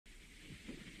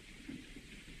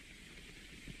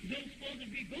don't suppose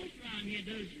there'd be ghosts around here,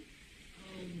 does you?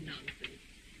 Oh, nonsense.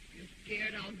 If you're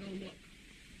scared, I'll go look.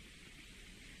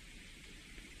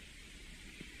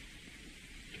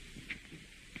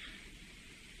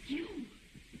 You.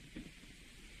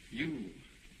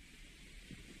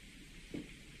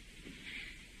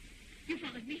 You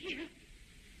followed me here.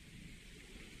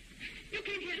 You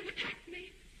came here to attack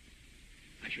me.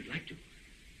 I should like to,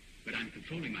 but I'm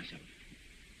controlling myself.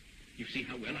 You see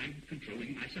how well I'm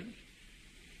controlling myself?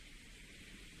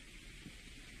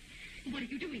 What are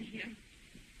you doing here?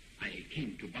 I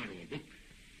came to borrow a book.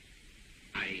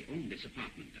 I own this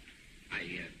apartment. I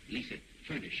lease it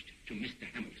furnished to Mr.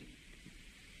 Hamilton.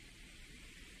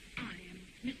 I am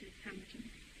Mrs. Hamilton.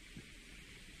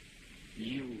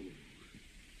 You.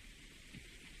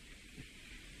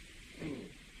 Oh,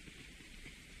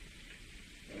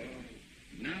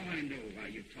 now I know why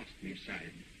you tossed me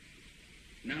aside.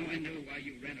 Now I know why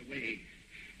you ran away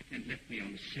and left me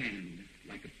on the sand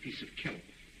like a piece of kelp.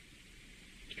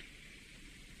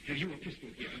 Have you a pistol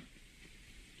here?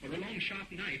 Or a long,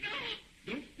 sharp knife?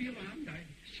 No! Don't be alarmed. I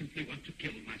simply want to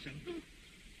kill myself.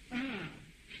 Ah,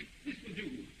 this will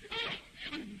do.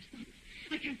 Oh, no, stop.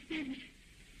 I can't stand it.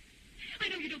 I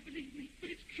know you don't believe me, but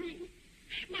it's true.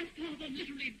 My father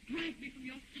literally dragged me from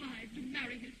your side to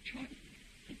marry his choice.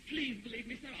 So please believe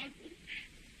me, Sir Oswald.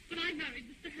 When I married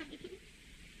Mr. Hamilton,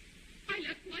 I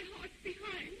left my heart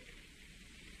behind.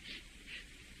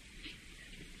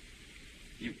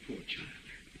 You poor child.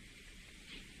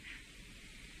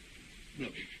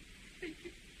 Look. Thank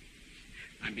you.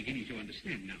 I'm beginning to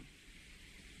understand now.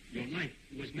 Your life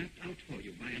was mapped out for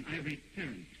you by an irate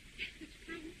parent. Yes, it's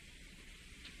true.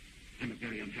 I'm a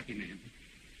very unhappy man.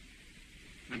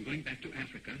 I'm going back to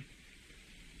Africa,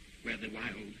 where the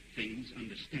wild things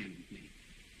understand me.